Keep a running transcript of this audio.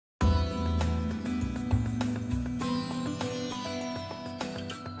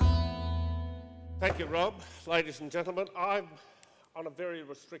Thank you, Rob. Ladies and gentlemen, I'm on a very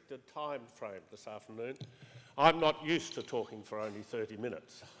restricted time frame this afternoon. I'm not used to talking for only 30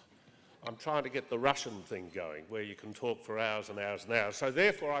 minutes. I'm trying to get the Russian thing going, where you can talk for hours and hours and hours. So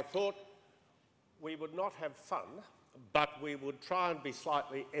therefore, I thought we would not have fun, but we would try and be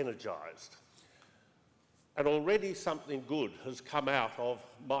slightly energised. And already something good has come out of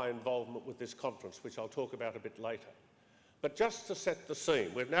my involvement with this conference, which I'll talk about a bit later. But just to set the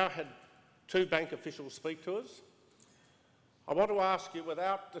scene, we've now had 2 bank officials speak to us. I want to ask you,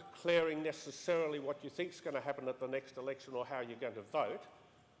 without declaring necessarily what you think is going to happen at the next election or how you're going to vote,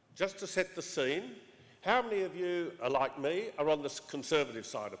 just to set the scene, how many of you are like me, are on the Conservative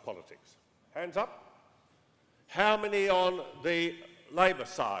side of politics? Hands up. How many on the Labor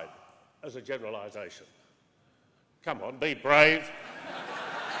side, as a generalisation? Come on, be brave.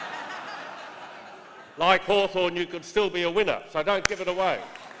 Like Hawthorne, you could still be a winner, so don't give it away.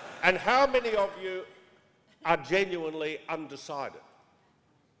 And how many of you are genuinely undecided?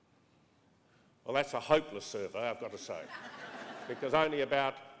 Well, that's a hopeless survey, I've got to say, because only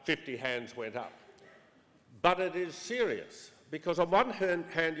about 50 hands went up. But it is serious, because on one hand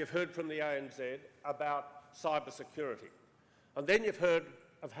you've heard from the ANZ about cyber security, and then you've heard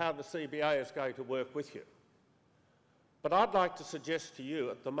of how the CBA is going to work with you. But I'd like to suggest to you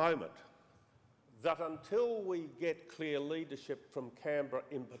at the moment that until we get clear leadership from Canberra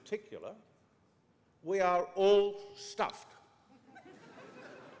in particular, we are all stuffed.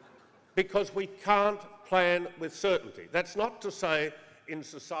 Because we can't plan with certainty. That's not to say in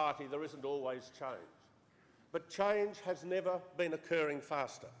society there isn't always change. But change has never been occurring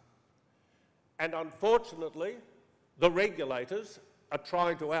faster. And unfortunately, the regulators are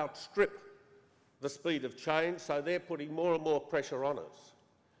trying to outstrip the speed of change, so they're putting more and more pressure on us.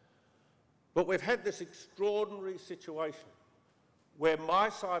 But we've had this extraordinary situation where my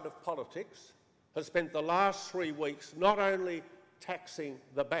side of politics has spent the last 3 weeks not only taxing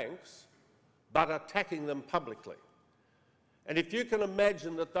the banks, but attacking them publicly. And if you can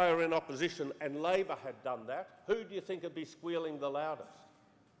imagine that they were in opposition and Labor had done that, who do you think would be squealing the loudest?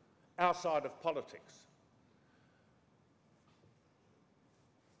 Our side of politics.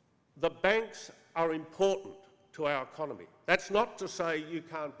 The banks are important to our economy. That's not to say you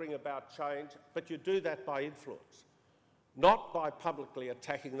can't bring about change, but you do that by influence, not by publicly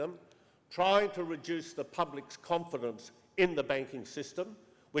attacking them, trying to reduce the public's confidence in the banking system,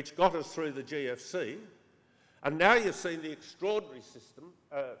 which got us through the GFC. And now you've seen the extraordinary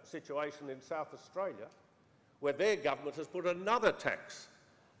situation in South Australia, where their government has put another tax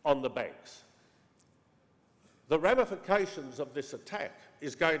on the banks. The ramifications of this attack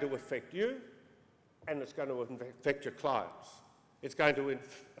is going to affect you, and it's going to affect your clients. It's going to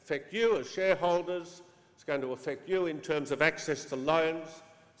affect you as shareholders. It's going to affect you in terms of access to loans.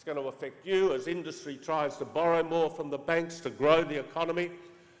 It's going to affect you as industry tries to borrow more from the banks to grow the economy.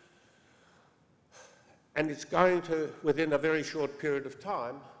 And it's going to, within a very short period of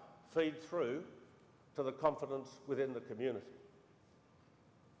time, feed through to the confidence within the community.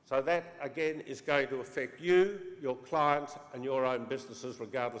 So that, again, is going to affect you, your clients, and your own businesses,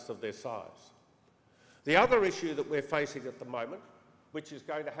 regardless of their size. The other issue that we're facing at the moment, which is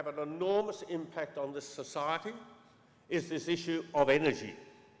going to have an enormous impact on this society, is this issue of energy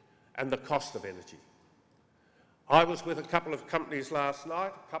and the cost of energy. I was with a couple of companies last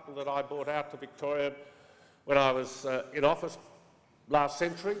night, a couple that I brought out to Victoria when I was in office last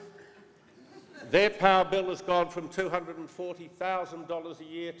century. Their power bill has gone from $240,000 a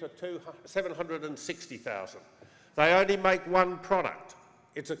year to $760,000. They only make one product.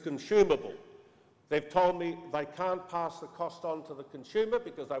 It's a consumable. They've told me they can't pass the cost on to the consumer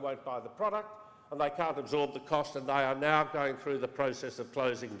because they won't buy the product, and they can't absorb the cost, and they are now going through the process of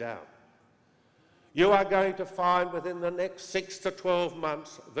closing down. You are going to find within the next 6 to 12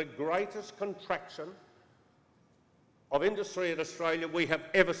 months the greatest contraction of industry in Australia we have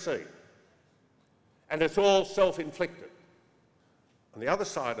ever seen. And it's all self-inflicted. And the other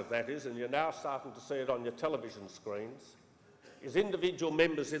side of that is, and you're now starting to see it on your television screens, is individual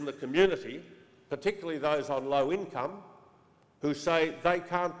members in the community, particularly those on low income, who say they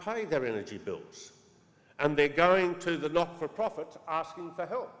can't pay their energy bills. And they're going to the not-for-profits asking for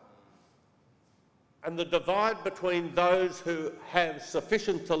help. And the divide between those who have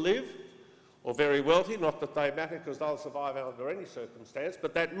sufficient to live, or very wealthy, not that they matter because they'll survive under any circumstance,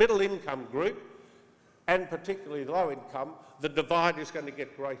 but that middle income group, and particularly low income, the divide is going to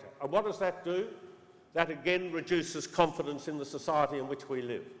get greater. And what does that do? That again reduces confidence in the society in which we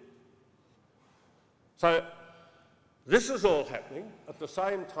live. So this is all happening at the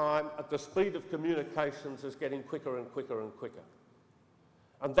same time at the speed of communications is getting quicker and quicker and quicker.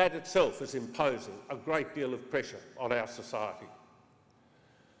 And that itself is imposing a great deal of pressure on our society.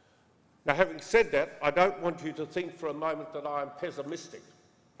 Now, having said that, I don't want you to think for a moment that I am pessimistic.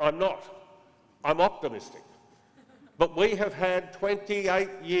 I'm not. I'm optimistic. But we have had 28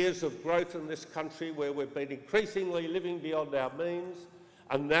 years of growth in this country where we've been increasingly living beyond our means,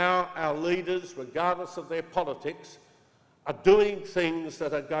 and now our leaders, regardless of their politics, are doing things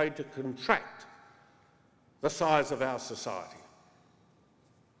that are going to contract the size of our society.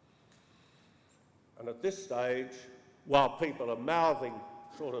 And at this stage, while people are mouthing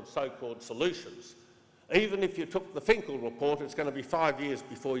sort of so-called solutions, even if you took the Finkel report, it's going to be 5 years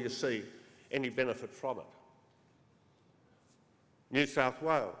before you see any benefit from it. New South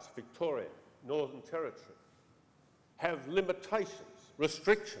Wales, Victoria, Northern Territory have limitations,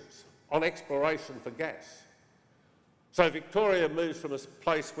 restrictions on exploration for gas. So Victoria moves from a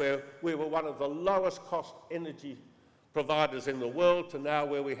place where we were one of the lowest cost energy providers in the world to now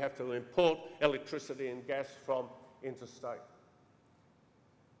where we have to import electricity and gas from interstate.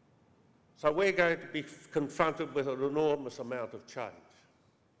 So we're going to be confronted with an enormous amount of change.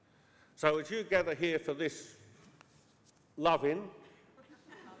 So as you gather here for this love-in,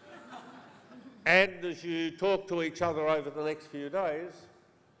 and as you talk to each other over the next few days,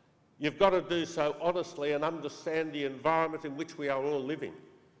 you've got to do so honestly and understand the environment in which we are all living.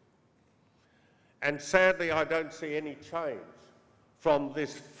 And sadly, I don't see any change from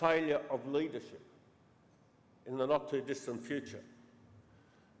this failure of leadership in the not too distant future.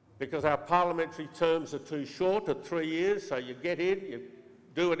 Because our parliamentary terms are too short at 3 years, so you get in, you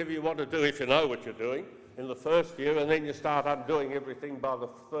do whatever you want to do if you know what you're doing in the first year, and then you start undoing everything by the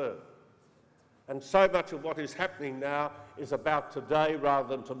third. And so much of what is happening now is about today rather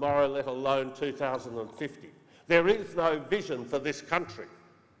than tomorrow, let alone 2050. There is no vision for this country.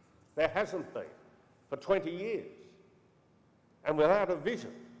 There hasn't been for 20 years. And without a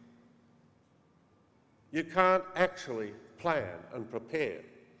vision, you can't actually plan and prepare.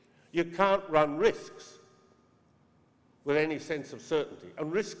 You can't run risks with any sense of certainty.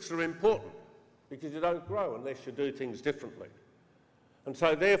 And risks are important because you don't grow unless you do things differently. And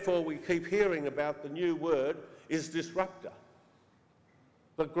so therefore we keep hearing about the new word is disruptor.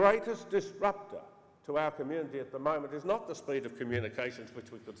 The greatest disruptor to our community at the moment is not the speed of communications,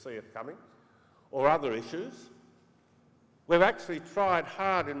 which we could see it coming, or other issues. We've actually tried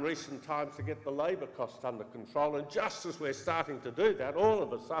hard in recent times to get the labour costs under control, and just as we're starting to do that, all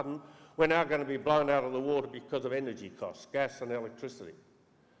of a sudden we're now going to be blown out of the water because of energy costs, gas and electricity.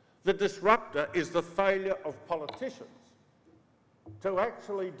 The disruptor is the failure of politicians to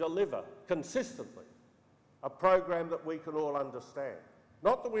actually deliver consistently a program that we can all understand.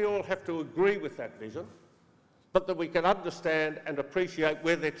 Not that we all have to agree with that vision, but that we can understand and appreciate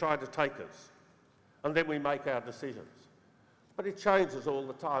where they're trying to take us. And then we make our decisions. But it changes all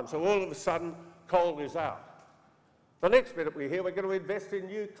the time. So all of a sudden, coal is out. The next minute we hear we're going to invest in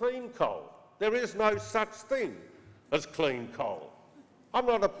new clean coal. There is no such thing as clean coal. I'm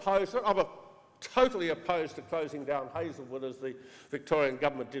not opposed to it. I'm totally opposed to closing down Hazelwood as the Victorian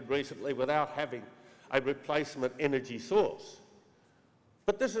government did recently without having a replacement energy source.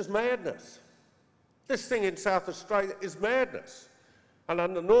 But this is madness. This thing in South Australia is madness. And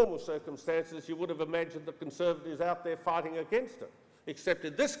under normal circumstances, you would have imagined the Conservatives out there fighting against it. Except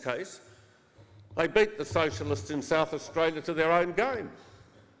in this case, they beat the Socialists in South Australia to their own game.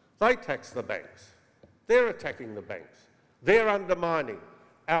 They tax the banks. They're attacking the banks. They're undermining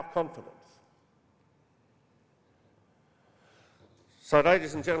our confidence. So,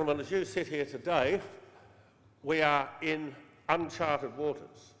 ladies and gentlemen, as you sit here today, we are in uncharted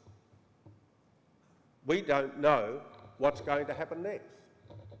waters. We don't know what's going to happen next.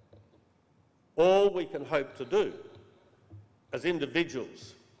 All we can hope to do as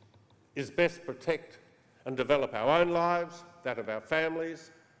individuals is best protect and develop our own lives, that of our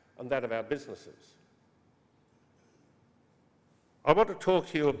families, and that of our businesses. I want to talk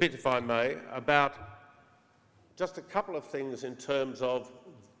to you a bit, if I may, about just a couple of things in terms of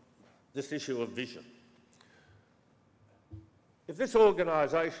this issue of vision. If this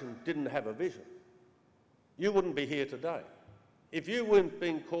organisation didn't have a vision, you wouldn't be here today. If you weren't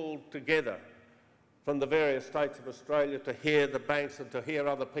being called together from the various states of Australia to hear the banks and to hear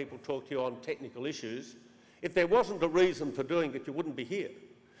other people talk to you on technical issues, if there wasn't a reason for doing it, you wouldn't be here.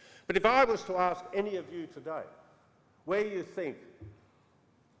 But if I was to ask any of you today where you think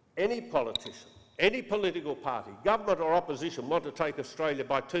any politician, any political party, government or opposition, want to take Australia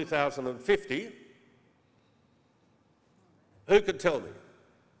by 2050, who could tell me?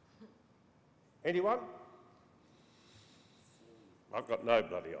 Anyone? I've got no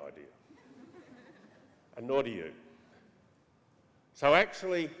bloody idea. And nor do you. So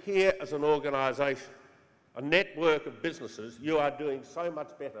actually here as an organisation, a network of businesses, you are doing so much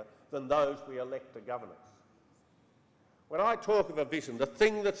better than those we elect to govern us. When I talk of a vision, the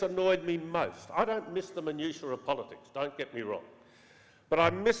thing that's annoyed me most, I don't miss the minutiae of politics, don't get me wrong, but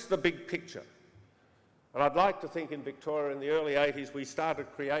I miss the big picture. And I'd like to think in Victoria in the early 80s we started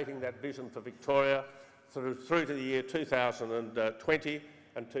creating that vision for Victoria through to the year 2020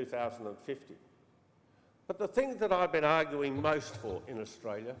 and 2050. But the thing that I've been arguing most for in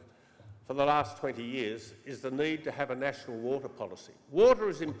Australia for the last 20 years is the need to have a national water policy. Water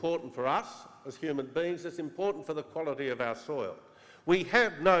is important for us as human beings, it's important for the quality of our soil. We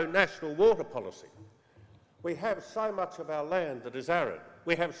have no national water policy. We have so much of our land that is arid.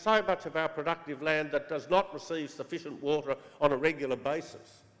 We have so much of our productive land that does not receive sufficient water on a regular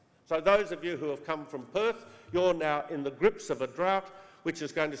basis. So those of you who have come from Perth, you're now in the grips of a drought which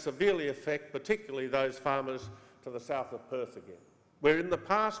is going to severely affect particularly those farmers to the south of Perth again. Where in the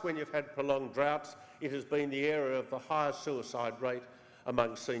past, when you've had prolonged droughts, it has been the area of the highest suicide rate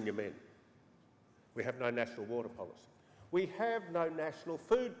among senior men. We have no national water policy. We have no national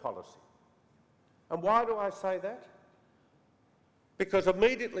food policy. And why do I say that? Because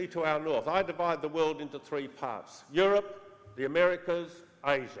immediately to our north, I divide the world into three parts: Europe, the Americas,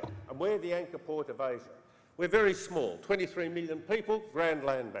 Asia. And we're the anchor point of Asia. We're very small, 23 million people, grand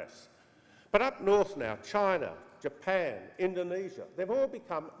landmass. But up north now, China, Japan, Indonesia, they've all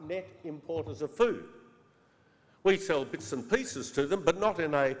become net importers of food. We sell bits and pieces to them, but not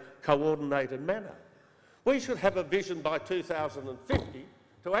in a coordinated manner. We should have a vision by 2050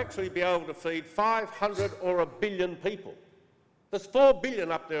 to actually be able to feed 500 or 1 billion people. There's 4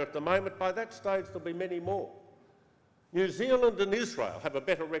 billion up there at the moment. By that stage, there'll be many more. New Zealand and Israel have a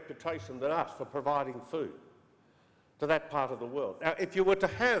better reputation than us for providing food to that part of the world. Now, if you were to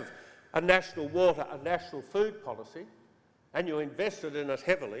have a national water, a national food policy, and you invested in it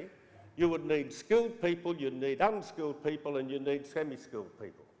heavily, you would need skilled people, you'd need unskilled people, and you'd need semi-skilled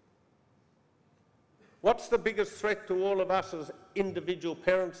people. What's the biggest threat to all of us as individual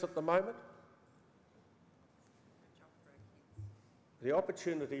parents at the moment? The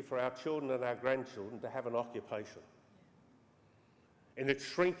opportunity for our children and our grandchildren to have an occupation. And it's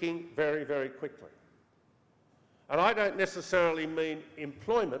shrinking very, very quickly. And I don't necessarily mean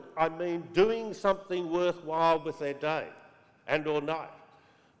employment, I mean doing something worthwhile with their day and or night,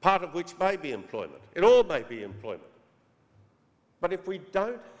 part of which may be employment. It all may be employment. But if we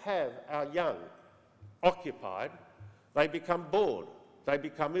don't have our young occupied, they become bored, they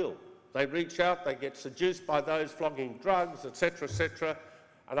become ill, they reach out, they get seduced by those flogging drugs, etc.,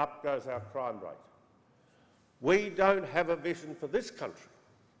 and up goes our crime rate. We don't have a vision for this country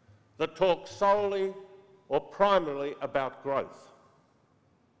that talks solely or primarily about growth.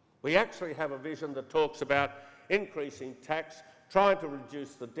 We actually have a vision that talks about increasing tax, trying to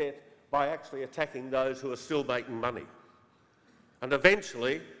reduce the debt by actually attacking those who are still making money. And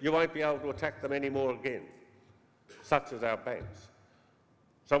eventually, you won't be able to attack them anymore again, such as our banks.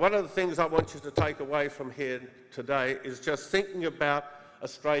 So one of the things I want you to take away from here today is just thinking about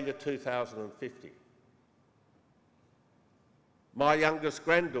Australia 2050. My youngest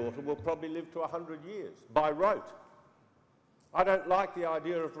granddaughter will probably live to 100 years, by rote. I don't like the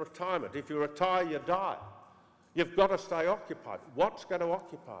idea of retirement. If you retire, you die. You've got to stay occupied. What's going to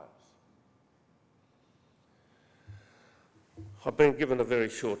occupy us? I've been given a very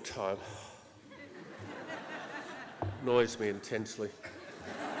short time. Annoys me intensely.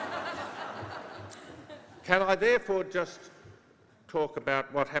 Can I therefore just talk about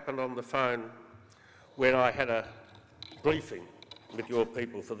what happened on the phone when I had a briefing with your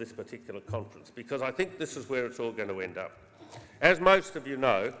people for this particular conference, because I think this is where it's all going to end up. As most of you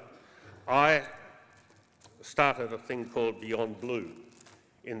know, I started a thing called Beyond Blue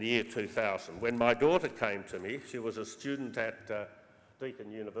in the year 2000. When my daughter came to me, she was a student at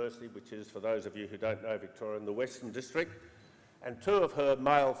Deakin University, which is, for those of you who don't know Victoria, in the Western District, and 2 of her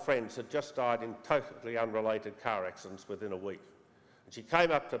male friends had just died in totally unrelated car accidents within a week. And she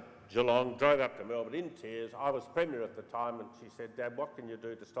came up to Geelong, drove up to Melbourne in tears. I was Premier at the time, and she said, "Dad, what can you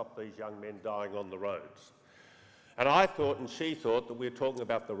do to stop these young men dying on the roads?" And I thought, and she thought, that we were talking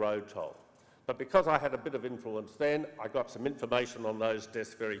about the road toll. But because I had a bit of influence then, I got some information on those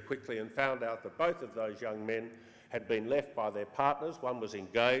deaths very quickly and found out that both of those young men had been left by their partners. One was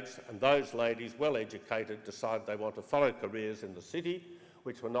engaged, and those ladies, well educated, decided they want to follow careers in the city,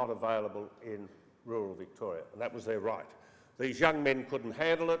 which were not available in rural Victoria, and that was their right. These young men couldn't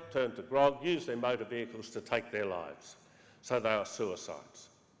handle it, turned to grog, used their motor vehicles to take their lives. So they are suicides.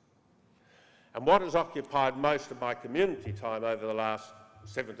 And what has occupied most of my community time over the last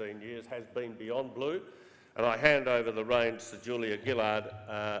 17 years has been Beyond Blue. And I hand over the reins to Julia Gillard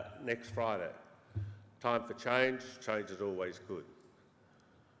next Friday. Time for change. Change is always good.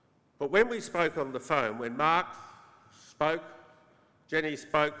 But when we spoke on the phone, when Mark spoke, Jenny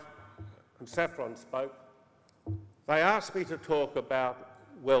spoke, and Saffron spoke, they asked me to talk about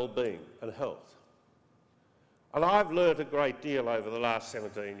well-being and health. And I've learnt a great deal over the last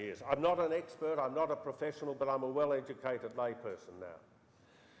 17 years. I'm not an expert, I'm not a professional, but I'm a well-educated layperson now.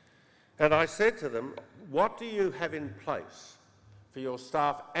 And I said to them, what do you have in place for your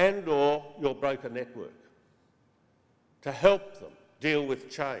staff and or your broker network to help them deal with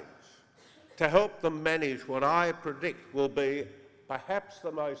change, to help them manage what I predict will be perhaps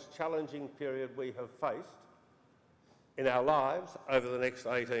the most challenging period we have faced in our lives over the next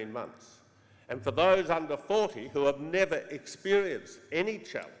 18 months. And for those under 40 who have never experienced any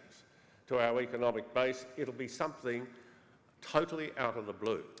challenge to our economic base, it'll be something totally out of the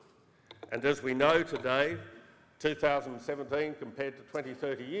blue. And as we know today, 2017 compared to 20,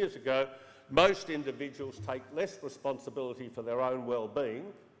 30 years ago, most individuals take less responsibility for their own well-being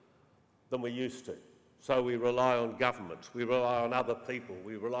than we used to. So we rely on governments, we rely on other people,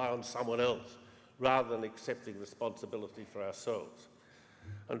 we rely on someone else, rather than accepting responsibility for ourselves.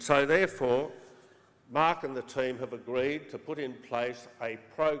 And so therefore, Mark and the team have agreed to put in place a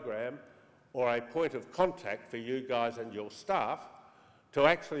program or a point of contact for you guys and your staff to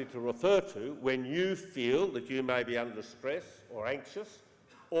refer to when you feel that you may be under stress or anxious,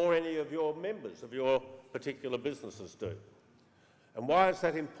 or any of your members of your particular businesses do. And why is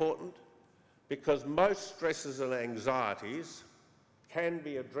that important? Because most stresses and anxieties can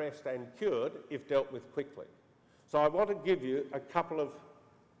be addressed and cured if dealt with quickly. So I want to give you a couple of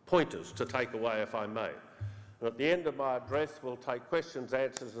pointers to take away, if I may. And at the end of my address, we'll take questions,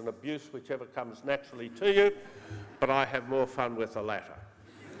 answers and abuse, whichever comes naturally to you, but I have more fun with the latter.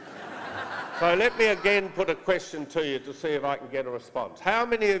 So let me again put a question to you to see if I can get a response. How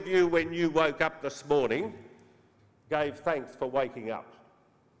many of you, when you woke up this morning, gave thanks for waking up?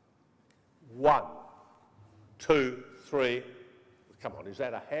 1, 2, 3. Come on, is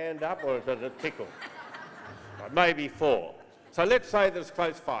that a hand up or is it a tickle? Right, maybe 4. So let's say there's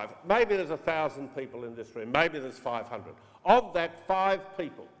close 5. Maybe there's 1,000 people in this room. Maybe there's 500. Of that, 5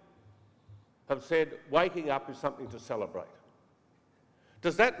 people have said waking up is something to celebrate.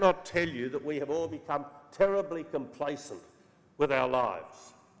 Does that not tell you that we have all become terribly complacent with our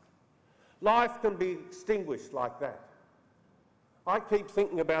lives? Life can be extinguished like that. I keep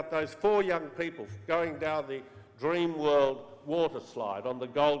thinking about those 4 young people going down the Dream World water slide on the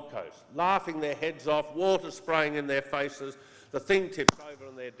Gold Coast, laughing their heads off, water spraying in their faces, the thing tips over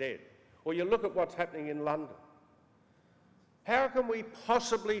and they're dead. Or you look at what's happening in London. How can we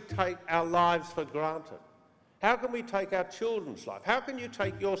possibly take our lives for granted? How can we take our children's life? How can you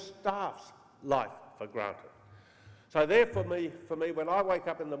take your staff's life for granted? So there for me, when I wake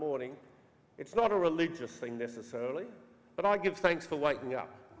up in the morning, it's not a religious thing necessarily, but I give thanks for waking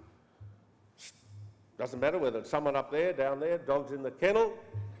up. Doesn't matter whether it's someone up there, down there, dogs in the kennel,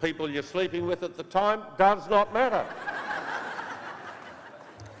 people you're sleeping with at the time, does not matter.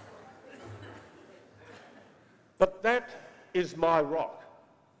 But that is my rock.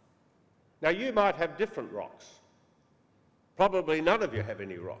 Now, you might have different rocks. Probably none of you have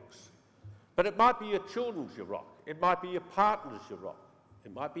any rocks. But it might be your children's your rock. It might be your partner's your rock.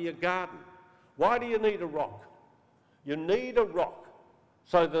 It might be your garden. Why do you need a rock? You need a rock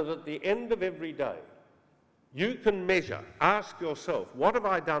so that at the end of every day, you can measure, ask yourself, what have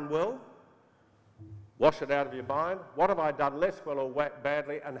I done well? Wash it out of your mind. What have I done less well or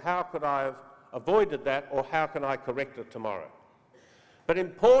badly? And how could I have avoided that, or how can I correct it tomorrow? But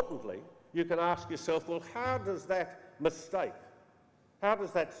importantly, you can ask yourself, well, how does that mistake, how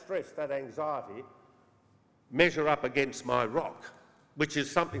does that stress, that anxiety, measure up against my rock, which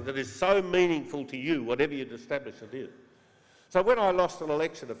is something that is so meaningful to you, whatever you'd establish it is. So when I lost an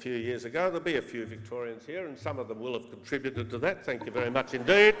election a few years ago, there'll be a few Victorians here, and some of them will have contributed to that. Thank you very much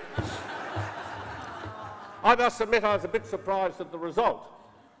indeed. I must admit I was a bit surprised at the result.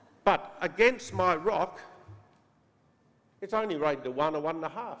 But against my rock, it's only rated a 1 or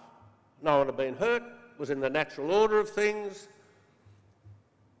 1.5. No one had been hurt, was in the natural order of things.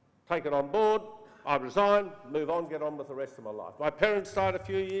 Take it on board, I resign, move on, get on with the rest of my life. My parents died a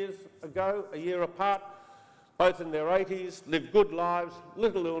few years ago, a year apart, both in their 80s, lived good lives,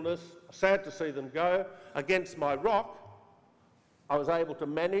 little illness, sad to see them go. Against my rock, I was able to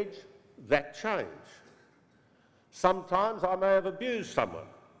manage that change. Sometimes I may have abused someone.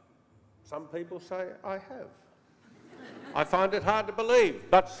 Some people say I have. I find it hard to believe,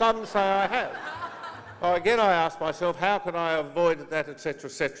 but some say I have. Well, again, I ask myself, how can I avoid that, etc.,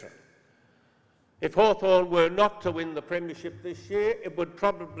 etc. If Hawthorn were not to win the premiership this year, it would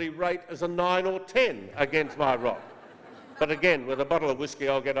probably rate as a 9 or 10 against my Rock. But again, with a bottle of whiskey,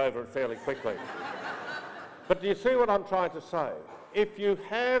 I'll get over it fairly quickly. But do you see what I'm trying to say? If you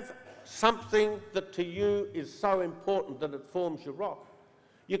have something that to you is so important that it forms your Rock,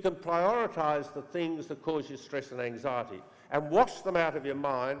 you can prioritise the things that cause you stress and anxiety and wash them out of your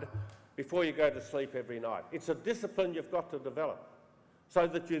mind before you go to sleep every night. It's a discipline you've got to develop so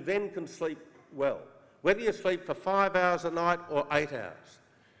that you then can sleep well, whether you sleep for 5 hours a night or 8 hours.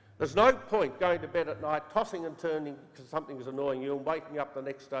 There's no point going to bed at night, tossing and turning because something is annoying you and waking up the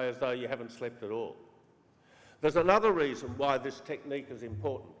next day as though you haven't slept at all. There's another reason why this technique is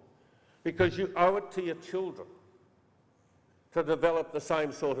important, because you owe it to your children to develop the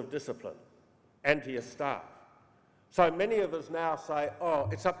same sort of discipline, and to your staff. So many of us now say, oh,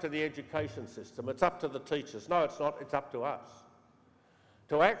 it's up to the education system, it's up to the teachers. No, it's not, it's up to us.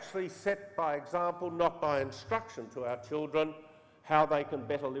 To actually set by example, not by instruction to our children, how they can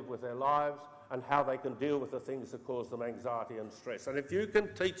better live with their lives and how they can deal with the things that cause them anxiety and stress. And if you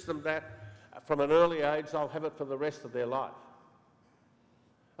can teach them that from an early age, they'll have it for the rest of their life.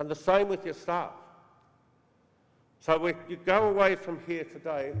 And the same with your staff. So you go away from here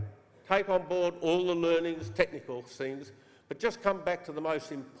today, take on board all the learnings, technical things, but just come back to the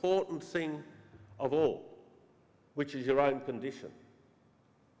most important thing of all, which is your own condition.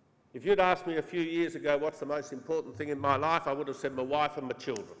 If you'd asked me a few years ago what's the most important thing in my life, I would have said my wife and my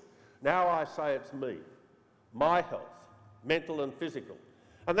children. Now I say it's me, my health, mental and physical.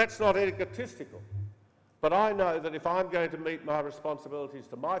 And that's not egotistical, but I know that if I'm going to meet my responsibilities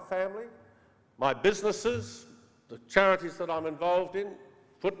to my family, my businesses, the charities that I'm involved in,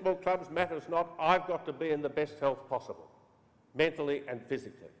 football clubs, matters not, I've got to be in the best health possible, mentally and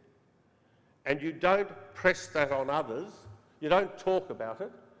physically. And you don't press that on others, you don't talk about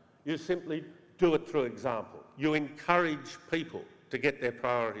it, you simply do it through example. You encourage people to get their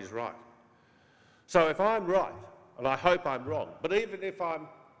priorities right. So if I'm right, and I hope I'm wrong, but even if I'm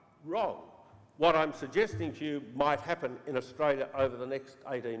wrong, what I'm suggesting to you might happen in Australia over the next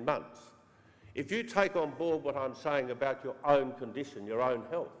 18 months. If you take on board what I'm saying about your own condition, your own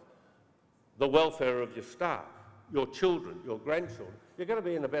health, the welfare of your staff, your children, your grandchildren, you're going to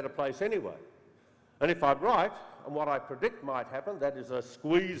be in a better place anyway. And if I'm right, and what I predict might happen, that is a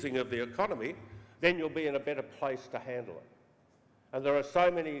squeezing of the economy, then you'll be in a better place to handle it. And there are so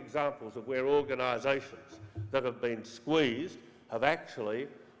many examples of where organisations that have been squeezed have actually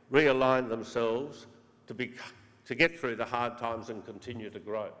realigned themselves to get through the hard times and continue to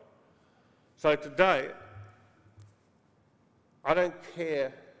grow. So today, I don't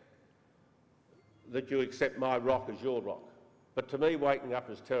care that you accept my Rock as your Rock, but to me waking up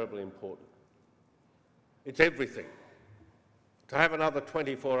is terribly important. It's everything. To have another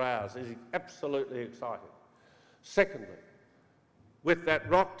 24 hours is absolutely exciting. Secondly, with that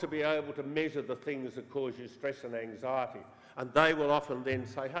Rock to be able to measure the things that cause you stress and anxiety, and they will often then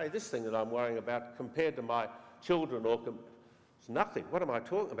say, hey, this thing that I'm worrying about compared to my children it's nothing. What am I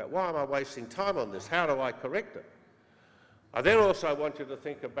talking about? Why am I wasting time on this? How do I correct it? I then also want you to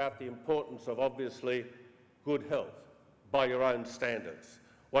think about the importance of obviously good health by your own standards,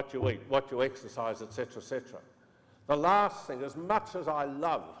 what you eat, what you exercise, etc., etc. The last thing, as much as I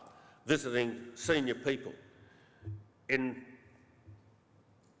love visiting senior people in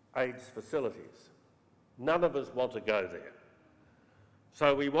aged facilities, none of us want to go there.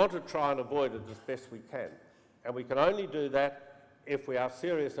 So we want to try and avoid it as best we can. And we can only do that if we are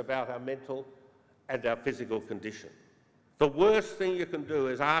serious about our mental and our physical condition. The worst thing you can do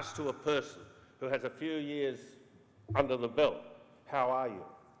is ask to a person who has a few years under the belt, how are you?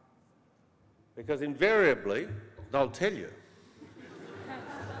 Because invariably, they'll tell you.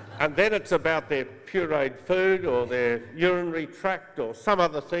 And then it's about their pureed food or their urinary tract or some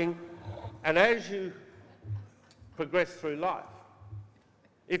other thing. And as you progress through life,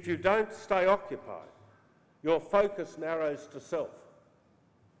 if you don't stay occupied, your focus narrows to self.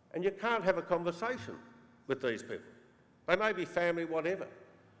 And you can't have a conversation with these people. They may be family, whatever,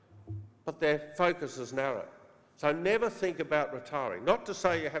 but their focus is narrow. So never think about retiring. Not to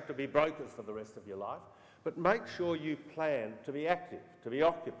say you have to be brokers for the rest of your life, but make sure you plan to be active, to be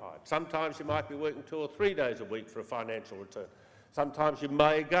occupied. Sometimes you might be working 2 or 3 days a week for a financial return. Sometimes you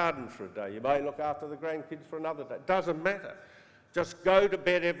may garden for a day. You may look after the grandkids for another day. It doesn't matter. Just go to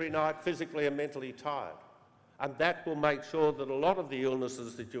bed every night physically and mentally tired. And that will make sure that a lot of the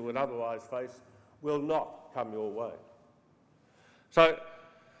illnesses that you would otherwise face will not come your way. So,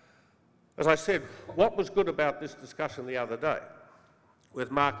 as I said, what was good about this discussion the other day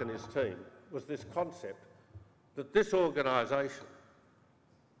with Mark and his team was this concept that this organisation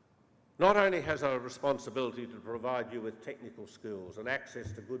not only has a responsibility to provide you with technical skills and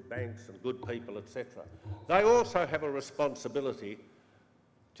access to good banks and good people, etc., they also have a responsibility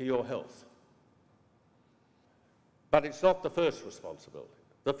to your health. But it's not the first responsibility.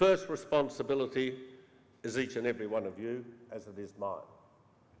 The first responsibility is each and every one of you, as it is mine.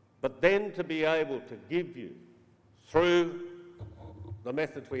 But then to be able to give you, through the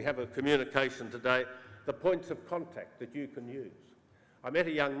methods we have of communication today, the points of contact that you can use. I met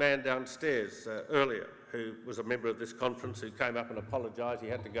a young man downstairs earlier who was a member of this conference who came up and apologised. He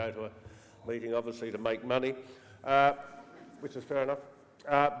had to go to a meeting, obviously, to make money, which is fair enough.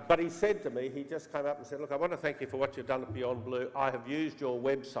 But he said to me, he just came up and said, look, I want to thank you for what you've done at Beyond Blue. I have used your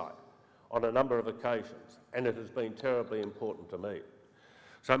website on a number of occasions, and it has been terribly important to me.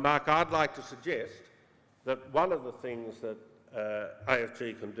 So, Mark, I'd like to suggest that one of the things that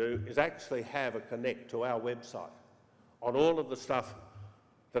AFG can do is actually have a connect to our website on all of the stuff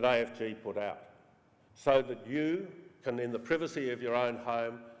that AFG put out, so that you can, in the privacy of your own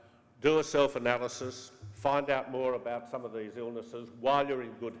home, do a self-analysis, find out more about some of these illnesses while you're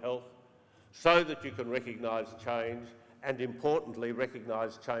in good health, so that you can recognise change and, importantly,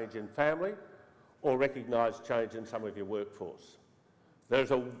 recognise change in family or recognise change in some of your workforce.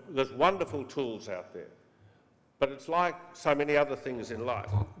 There's wonderful tools out there, but it's like so many other things in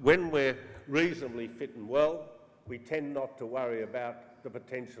life. When we're reasonably fit and well, we tend not to worry about the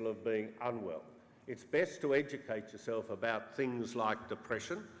potential of being unwell. It's best to educate yourself about things like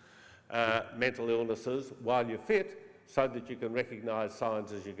depression, mental illnesses while you're fit, so that you can recognise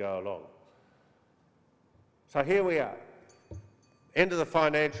signs as you go along. So here we are, end of the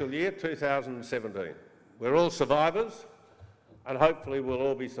financial year 2017. We're all survivors, and hopefully we'll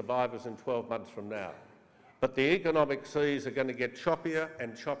all be survivors in 12 months from now. But the economic seas are going to get choppier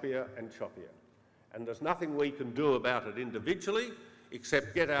and choppier and choppier. And there's nothing we can do about it individually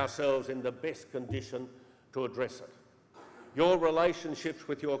except get ourselves in the best condition to address it. Your relationships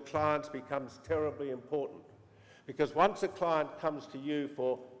with your clients becomes terribly important, because once a client comes to you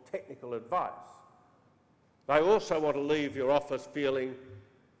for technical advice, they also want to leave your office feeling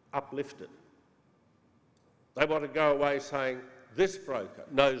uplifted. They want to go away saying, this broker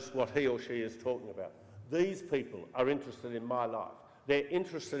knows what he or she is talking about. These people are interested in my life. They're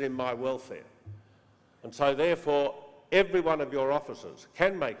interested in my welfare. And so, therefore, every one of your officers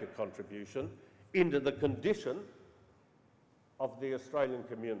can make a contribution into the condition of the Australian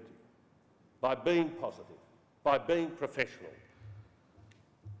community by being positive, by being professional.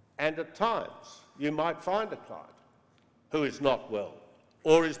 And at times, you might find a client who is not well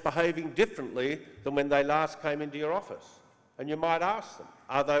or is behaving differently than when they last came into your office. And you might ask them,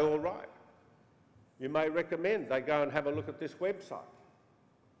 are they all right? You may recommend they go and have a look at this website.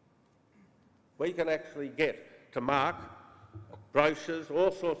 We can actually get to Mark brochures,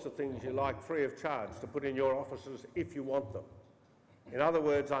 all sorts of things you like, free of charge, to put in your offices if you want them. In other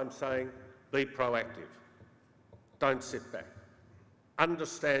words, I'm saying, be proactive. Don't sit back.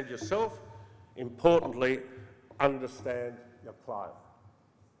 Understand yourself. Importantly, understand your client.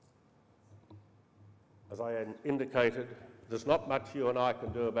 As I indicated, there's not much you and I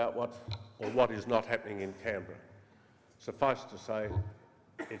can do about what is not happening in Canberra. Suffice to say,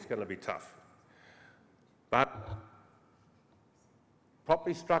 it's going to be tough. But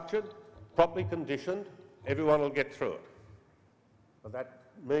properly structured, properly conditioned, everyone will get through it. But that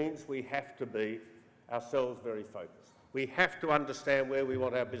means we have to be ourselves very focused. We have to understand where we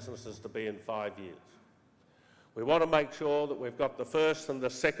want our businesses to be in 5 years. We want to make sure that we've got the first and the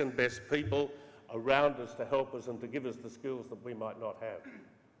second best people around us to help us and to give us the skills that we might not have.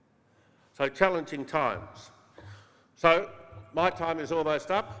 So, challenging times. So, my time is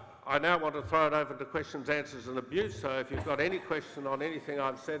almost up. I now want to throw it over to questions, answers and abuse. So if you've got any question on anything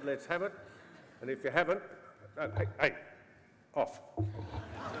I've said, let's have it. And if you haven't, hey, off.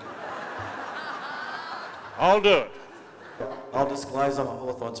 I'll do it. I'll disclose I'm a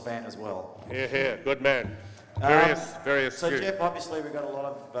Hawthorns fan as well. Here, good man. Very astute. So Jeff, obviously we've got a lot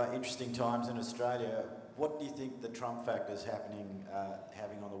of interesting times in Australia. What do you think the Trump factor is having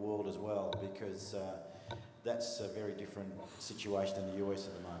on the world as well? Because that's a very different situation in the US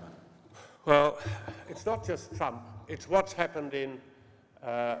at the moment. Well, it's not just Trump. It's what's happened in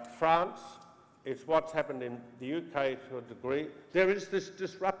France. It's what's happened in the UK to a degree. There is this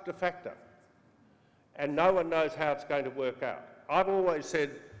disruptor factor, and no one knows how it's going to work out. I've always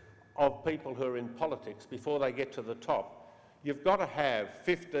said of people who are in politics, before they get to the top, you've got to have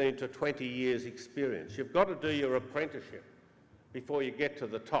 15 to 20 years experience. You've got to do your apprenticeship before you get to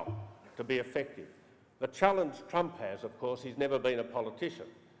the top to be effective. The challenge Trump has, of course, he's never been a politician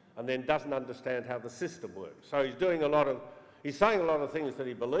and then doesn't understand how the system works. So he's doing a lot of He's saying a lot of things that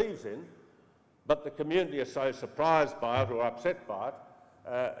he believes in, but the community are so surprised by it or upset by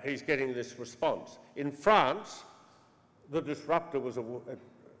it, he's getting this response. In France, the disruptor was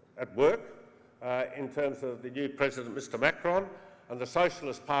at work in terms of the new president, Mr Macron, and the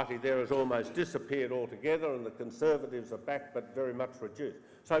Socialist Party there has almost disappeared altogether, and the Conservatives are back but very much reduced.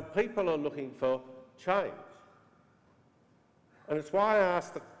 So people are looking for change. And it's why I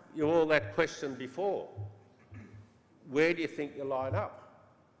asked you all that question before. Where do you think you line up?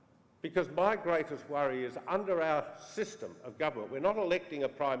 Because my greatest worry is under our system of government, we're not electing a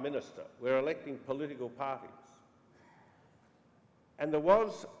Prime Minister, we're electing political parties. And there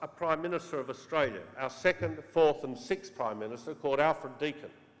was a Prime Minister of Australia, our second, fourth and sixth Prime Minister, called Alfred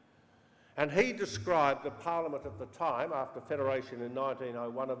Deakin. And he described the Parliament at the time, after Federation in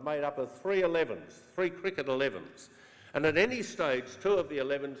 1901, of made up of three cricket 11s. And at any stage, two of the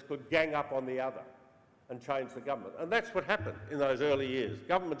 11s could gang up on the other and change the government. And that's what happened in those early years.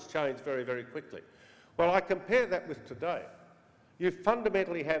 Governments changed very, very quickly. Well, I compare that with today. You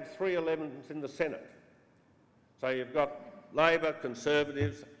fundamentally have three 11s in the Senate. So you've got Labor,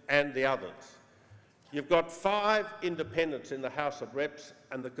 Conservatives and the others. You've got 5 independents in the House of Reps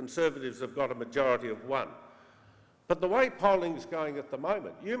and the Conservatives have got a majority of 1. But the way polling is going at the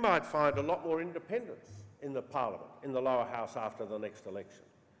moment, you might find a lot more independents in the Parliament, in the lower house after the next election.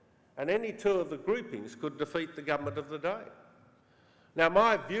 And any two of the groupings could defeat the government of the day. Now,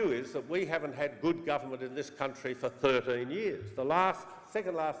 my view is that we haven't had good government in this country for 13 years. The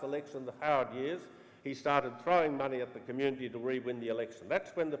second last election, the Howard years, he started throwing money at the community to re-win the election.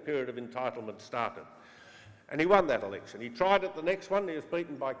 That's when the period of entitlement started. And he won that election. He tried it the next one, he was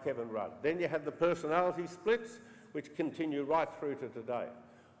beaten by Kevin Rudd. Then you had the personality splits, which continue right through to today.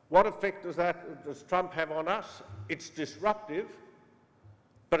 What effect does Trump have on us? It's disruptive,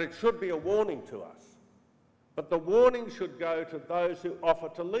 but it should be a warning to us. But the warning should go to those who offer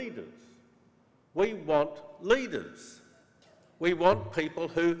to leaders. We want leaders. We want people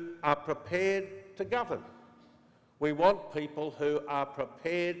who are prepared to govern. We want people who are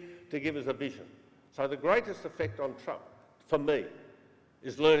prepared to give us a vision. So the greatest effect on Trump, for me,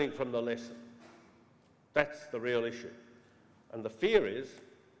 is learning from the lesson. That's the real issue. And the fear is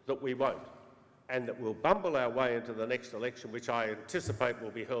that we won't, and that we'll bumble our way into the next election, which I anticipate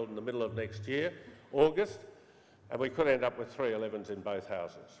will be held in the middle of next year, August, and we could end up with 3 11s in both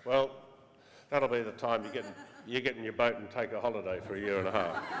houses. Well, that'll be the time you get in your boat and take a holiday for a year and a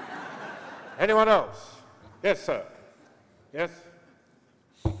half. Anyone else? Yes, sir. Yes?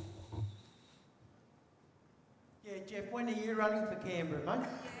 Yeah, Jeff, when are you running for Canberra, mate?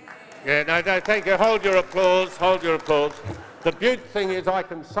 Yeah, no, thank you. Hold your applause, hold your applause. The beaut thing is I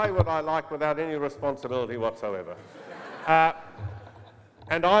can say what I like without any responsibility whatsoever.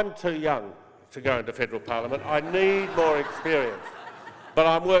 And I'm too young to go into federal parliament. I need more experience, but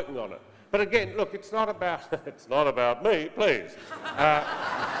I'm working on it. But again, look, it's not about me, please.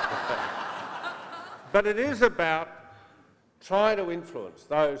 But it is about trying to influence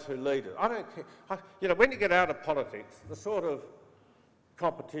those who lead it. I don't care. You know, when you get out of politics, the sort of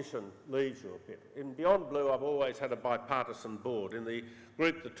competition leaves you a bit. In Beyond Blue, I've always had a bipartisan board. In the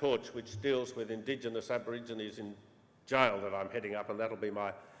group The Torch, which deals with Indigenous Aborigines in jail that I'm heading up, and that'll be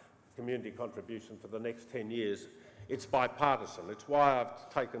my community contribution for the next 10 years, it's bipartisan. It's why I've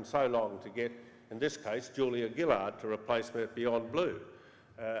taken so long to get, in this case, Julia Gillard to replace me at Beyond Blue.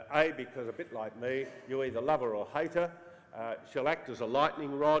 Because a bit like me, you either love her or hate her. She'll act as a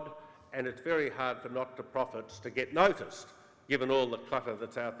lightning rod, and it's very hard for not-for-profits to get noticed, given all the clutter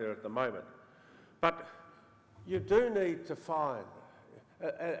that's out there at the moment. But you do need to find,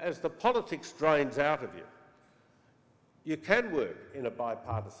 as the politics drains out of you, you can work in a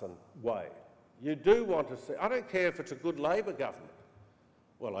bipartisan way. You do want to see, I don't care if it's a good Labor government.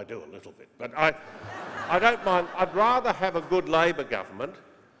 Well, I do a little bit, but I don't mind. I'd rather have a good Labor government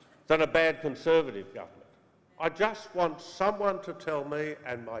than a bad Conservative government. I just want someone to tell me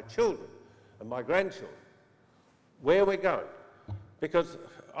and my children and my grandchildren where we're going. Because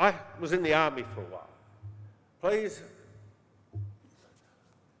I was in the army for a while. Please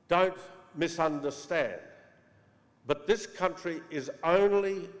don't misunderstand. But this country is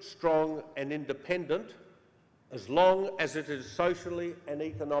only strong and independent as long as it is socially and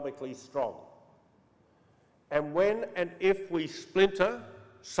economically strong. And when and if we splinter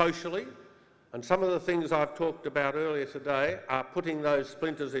socially, and some of the things I've talked about earlier today are putting those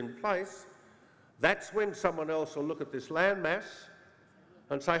splinters in place, that's when someone else will look at this landmass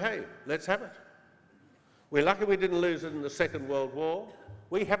and say, hey, let's have it. We're lucky we didn't lose it in the Second World War.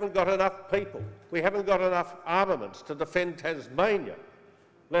 We haven't got enough people. We haven't got enough armaments to defend Tasmania,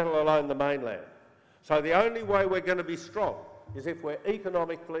 let alone the mainland. So the only way we're going to be strong is if we're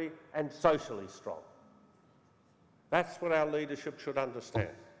economically and socially strong. That's what our leadership should understand.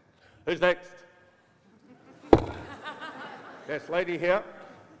 Who's next? Yes, lady here.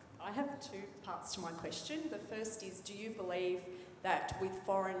 I have two parts to my question. The first is, do you believe that with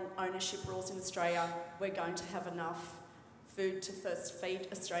foreign ownership rules in Australia, we're going to have enough food to first feed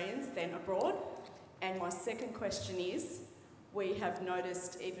Australians than abroad? And my second question is, we have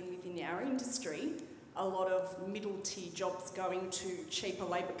noticed, even within our industry, a lot of middle-tier jobs going to cheaper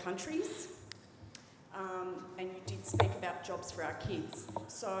labour countries. And you did speak about jobs for our kids.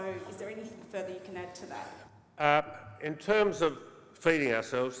 So is there anything further you can add to that? In terms of feeding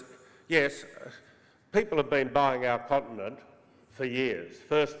ourselves, yes, people have been buying our continent for years.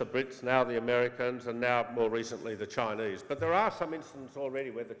 First the Brits, now the Americans, and now more recently the Chinese. But there are some instances already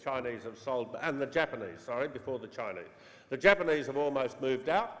where the Chinese have sold, and the Japanese, sorry, before the Chinese. The Japanese have almost moved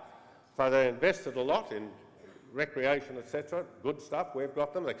out, so they invested a lot in recreation, etc. Good stuff, we've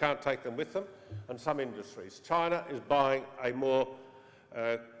got them, they can't take them with them, and some industries. China is buying a more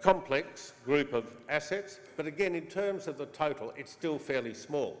complex group of assets, but again, in terms of the total, it's still fairly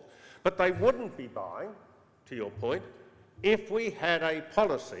small. But they wouldn't be buying, to your point, if we had a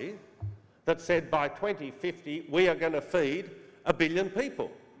policy that said by 2050 we are going to feed 1 billion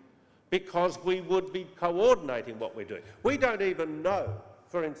people, because we would be coordinating what we're doing. We don't even know,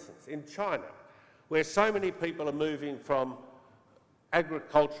 for instance, in China, where so many people are moving from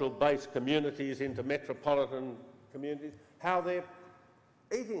agricultural-based communities into metropolitan communities, how their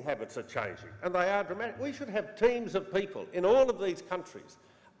eating habits are changing, and they are dramatic. We should have teams of people in all of these countries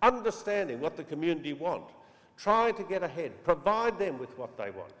understanding what the community want, trying to get ahead, provide them with what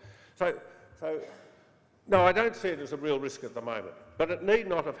they want. So no, I don't see it as a real risk at the moment, but it need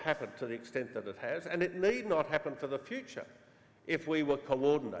not have happened to the extent that it has, and it need not happen for the future if we were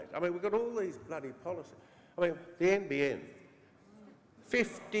coordinated. I mean, we've got all these bloody policies. I mean, the NBN,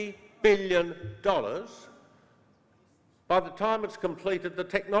 $50 billion. By the time it's completed, the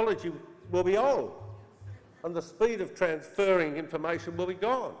technology will be old, and the speed of transferring information will be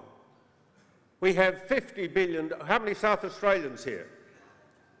gone. We have $50 billion. How many South Australians here?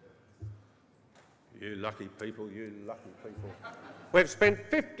 You lucky people, you lucky people. We've spent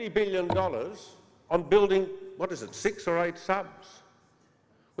 $50 billion on building, what is it, 6 or 8 subs.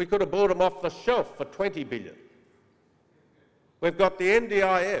 We could have bought them off the shelf for $20 billion. We've got the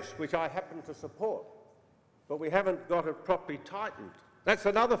NDIS, which I happen to support, but we haven't got it properly tightened. That's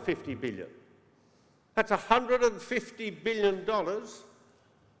another $50 billion. That's $150 billion,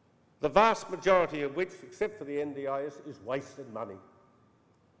 the vast majority of which, except for the NDIS, is wasted money.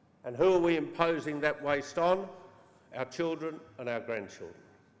 And who are we imposing that waste on? Our children and our grandchildren.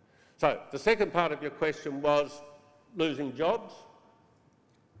 So the second part of your question was losing jobs,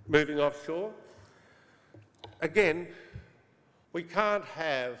 moving offshore. Again, we can't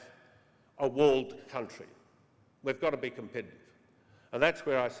have a walled country. We've got to be competitive. And that's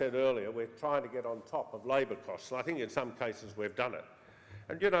where I said earlier, we're trying to get on top of labour costs. And I think in some cases we've done it.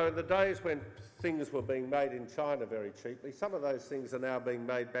 And you know, in the days when things were being made in China very cheaply, some of those things are now being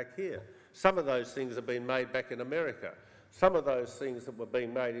made back here. Some of those things are being made back in America. Some of those things that were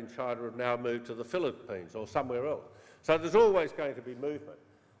being made in China have now moved to the Philippines or somewhere else. So there's always going to be movement.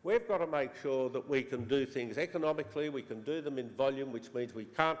 We've got to make sure that we can do things economically, we can do them in volume, which means we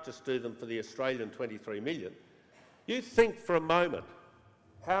can't just do them for the Australian 23 million. You think for a moment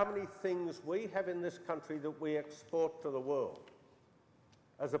how many things we have in this country that we export to the world,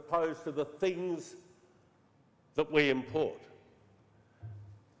 as opposed to the things that we import.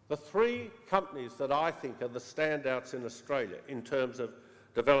 The 3 companies that I think are the standouts in Australia in terms of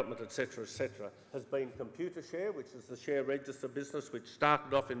development, etc., has been Computershare, which is the share register business which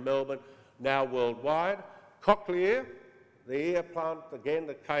started off in Melbourne, now worldwide. Cochlear, the ear plant, again,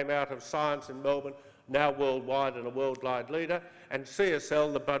 that came out of science in Melbourne, now worldwide and a worldwide leader. And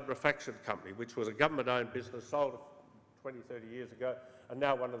CSL, the blood refraction company, which was a government-owned business, sold 20, 30 years ago, and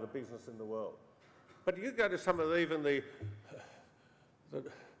now one of the biggest in the world. But you go to some of even the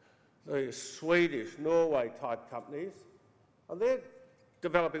Swedish, Norway-type companies, and they're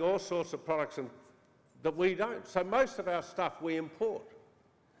developing all sorts of products that we don't. So most of our stuff we import.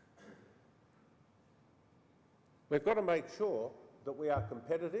 We've got to make sure that we are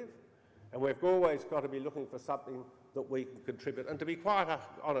competitive, and we've always got to be looking for something that we can contribute. And to be quite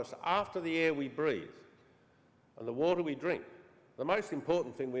honest, after the air we breathe and the water we drink, the most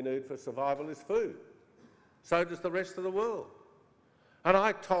important thing we need for survival is food. So does the rest of the world. And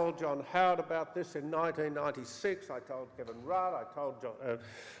I told John Howard about this in 1996. I told Kevin Rudd, I told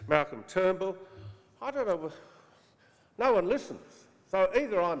Malcolm Turnbull. I don't know, no one listens. So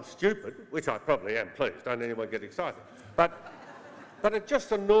either I'm stupid, which I probably am, please, don't anyone get excited, but But it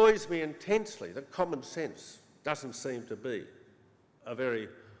just annoys me intensely that common sense doesn't seem to be a very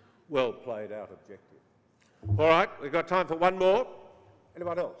well played out objective. All right, we've got time for one more.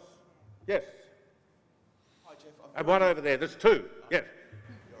 Anyone else? Yes. Hi, Jeff. And one over there. There's two. Yes.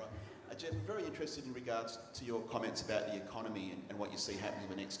 You're right. Jeff, I'm very interested in regards to your comments about the economy and what you see happening in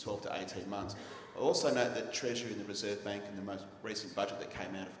the next 12 to 18 months. I also note that Treasury and the Reserve Bank in the most recent budget that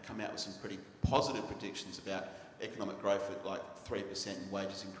came out have come out with some pretty positive predictions about economic growth at like 3% and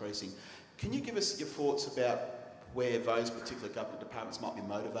wages increasing. Can you give us your thoughts about where those particular government departments might be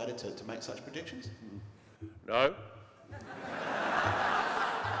motivated to make such predictions? No.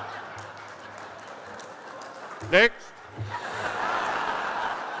 Next.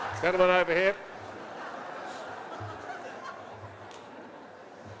 Gentleman over here.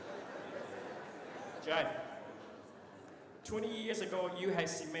 Jeff, 20 years ago, you had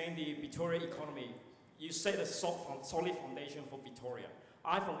cemented the Victoria economy. You set a solid foundation for Victoria.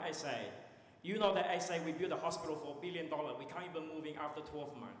 I'm from SA. You know that SA, we built a hospital for $1 billion. We can't even move in after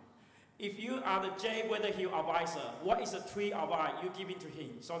 12 months. If you are the J. Weatherhill advisor, what is the 3 advice you giving to him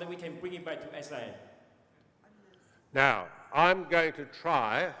so that we can bring it back to SA? Now, I'm going to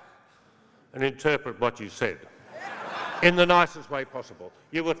try and interpret what you said in the nicest way possible.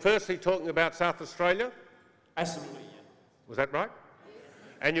 You were firstly talking about South Australia? Absolutely, yeah. Was that right?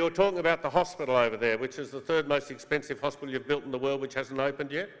 And you were talking about the hospital over there, which is the 3rd most expensive hospital you've built in the world, which hasn't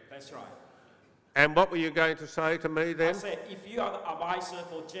opened yet? That's right. And what were you going to say to me then? I said, if you are the advisor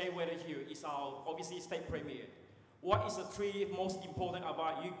for J. Weatherhill, it's our obviously state premier. What is the 3 most important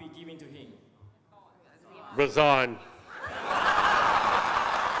advice you'd be giving to him? Resign.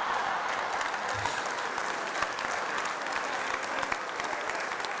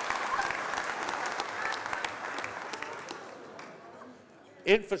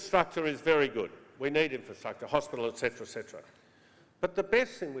 Infrastructure is very good. We need infrastructure, hospital, etc., etc. But the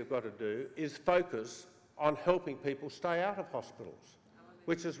best thing we've got to do is focus on helping people stay out of hospitals,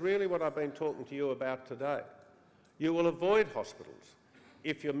 which is really what I've been talking to you about today. You will avoid hospitals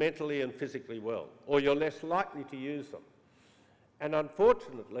if you're mentally and physically well, or you're less likely to use them. And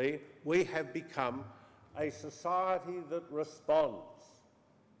unfortunately, we have become a society that responds,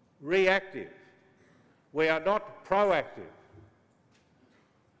 reactive. We are not proactive.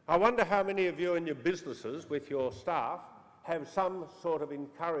 I wonder how many of you in your businesses with your staff have some sort of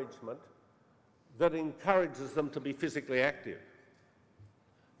encouragement that encourages them to be physically active.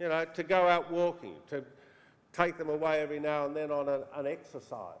 You know, to go out walking, to take them away every now and then on an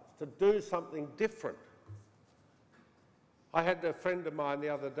exercise, to do something different. I had a friend of mine the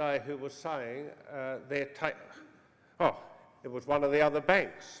other day who was saying it was one of the other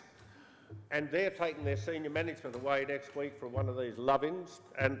banks, and they're taking their senior management away next week for one of these love-ins,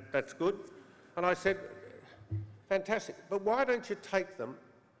 and that's good. And I said, fantastic, but why don't you take them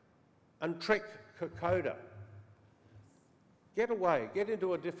and trek Kokoda? Get away, get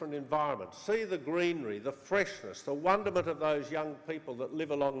into a different environment, see the greenery, the freshness, the wonderment of those young people that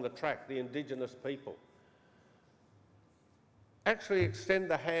live along the track, the Indigenous people. Actually extend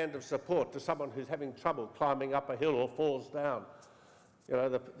the hand of support to someone who's having trouble climbing up a hill or falls down, you know,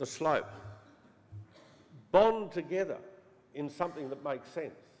 the slope. Bond together in something that makes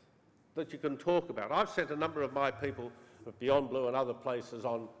sense, that you can talk about. I've sent a number of my people at Beyond Blue and other places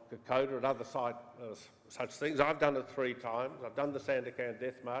on Kokoda and other such things. I've done it 3 times. I've done the Sandakan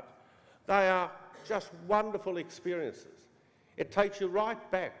Death March. They are just wonderful experiences. It takes you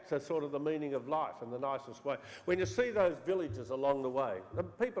right back to sort of the meaning of life in the nicest way. When you see those villages along the way, the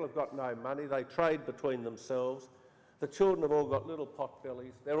people have got no money, they trade between themselves. The children have all got little pot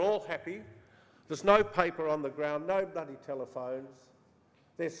bellies. They're all happy. There's no paper on the ground, no bloody telephones.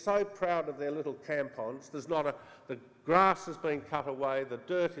 They're so proud of their little campons. The grass has been cut away, the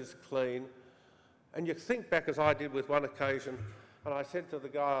dirt is clean. And you think back, as I did with one occasion, and I said to the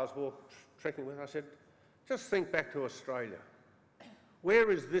guy I was trekking with, I said, just think back to Australia.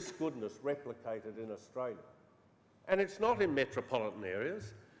 Where is this goodness replicated in Australia? And it's not in metropolitan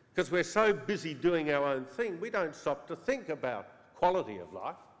areas, because we're so busy doing our own thing, we don't stop to think about quality of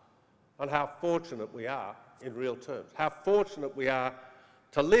life and how fortunate we are in real terms, how fortunate we are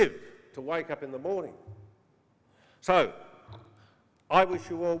to live, to wake up in the morning. So, I wish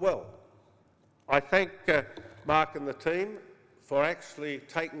you all well. I thank Mark and the team for actually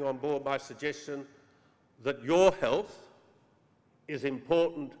taking on board my suggestion that your health is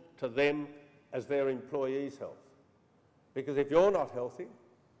important to them as their employees' health. Because if you're not healthy,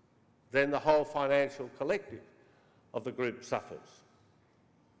 then the whole financial collective of the group suffers.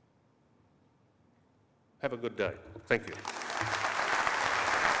 Have a good day. Thank you.